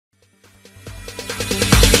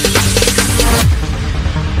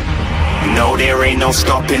there ain't no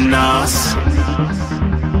stopping us.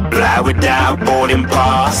 Fly without boarding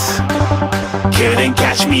pass. Couldn't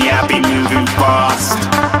catch me, I'll be moving fast.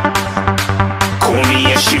 Call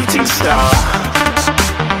me a shooting star.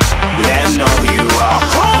 Let them know who you are.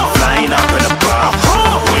 Flying up in a bar.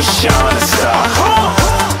 Wish on a star.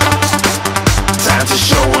 Time to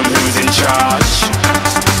show them who's in charge.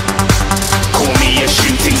 Call me a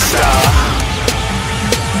shooting star.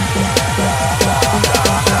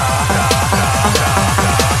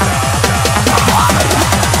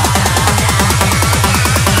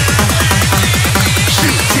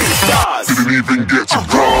 Didn't even get to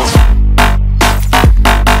cross.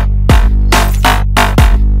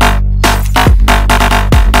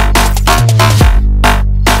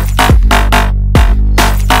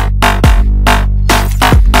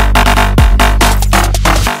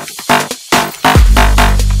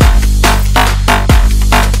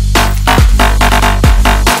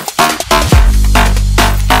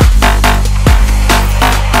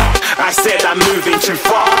 I said I'm moving too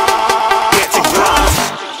far. Get to glass.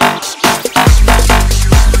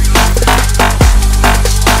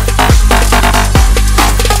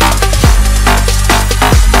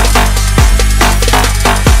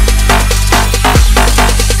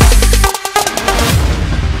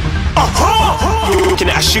 Looking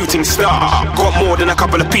at a shooting star. Got more than a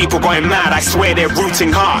couple of people going mad. I swear they're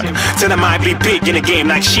rooting hard. Tell them I'd be big in the game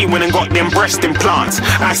like she went and got them breast implants.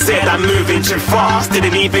 I said I'm moving too fast,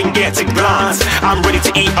 didn't even get to glance. I'm ready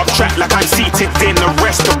to eat up track like I'm seated in a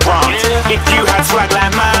restaurant. If you had swag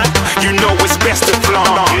like mine, you know it's best to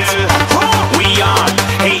flaunt. We aren't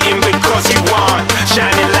hating because you aren't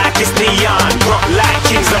shining like it's neon, rock like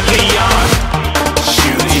kings of Leon.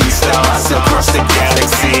 Shooting stars across the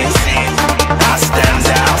galaxy. I stand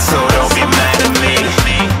out, so don't be mad at me.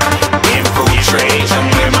 Infiltrate, I'm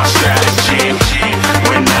with my strategy.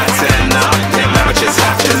 When I turn up, them amateurs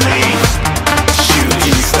have to leave.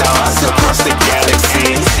 Shooting stars across the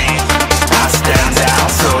galaxy. I stand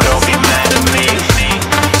out, so don't be mad at me.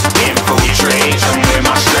 Infiltrate, I'm with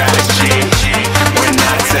my strategy. When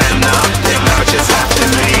I turn up, them amateurs have to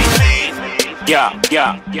leave. Yeah,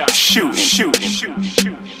 shoot, yeah, shoot,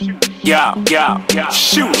 yeah,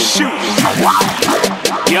 shooting,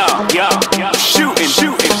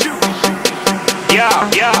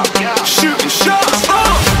 yeah, shooting shots.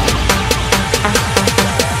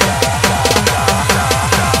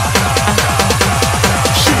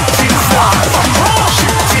 Shooting stars,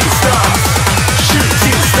 shooting stars,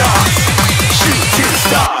 shooting stars, shooting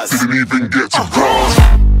stars. Didn't even get to cross.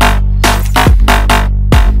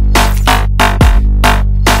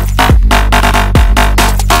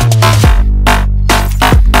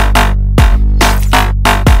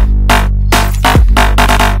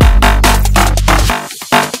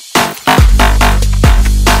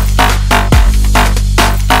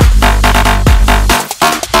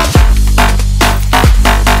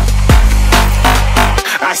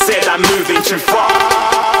 I said I'm moving too far.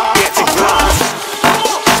 Get to glass.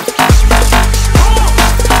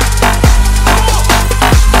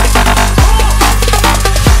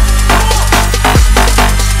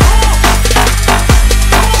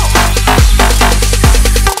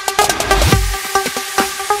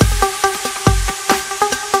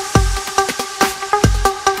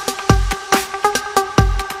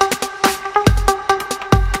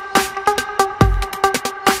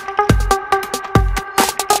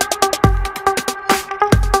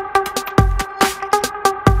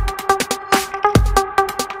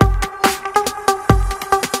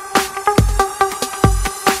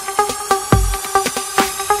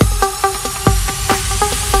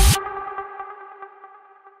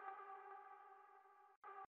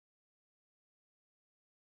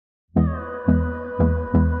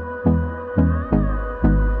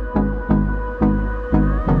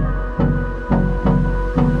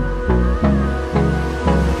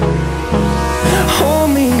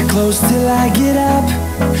 Close till I get up.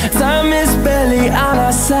 Time is barely on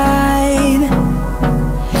our side.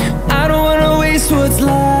 I don't wanna waste what's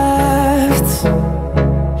left.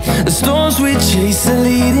 The storms we chase are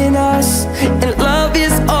leading us, and love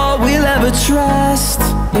is all we'll ever trust.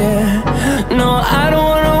 Yeah.